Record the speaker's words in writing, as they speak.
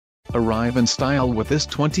Arrive in style with this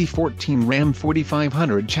 2014 Ram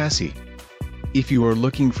 4500 chassis. If you are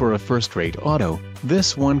looking for a first-rate auto,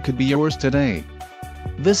 this one could be yours today.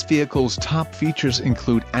 This vehicle's top features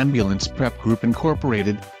include Ambulance Prep Group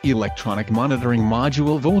Incorporated, electronic monitoring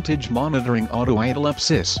module, voltage monitoring, auto idle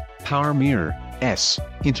assist, power mirror,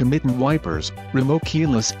 intermittent wipers, remote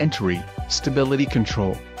keyless entry, stability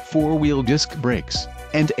control, 4-wheel disc brakes,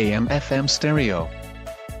 and AM/FM stereo.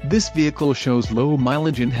 This vehicle shows low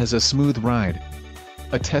mileage and has a smooth ride.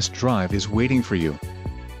 A test drive is waiting for you.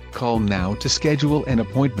 Call now to schedule an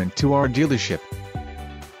appointment to our dealership.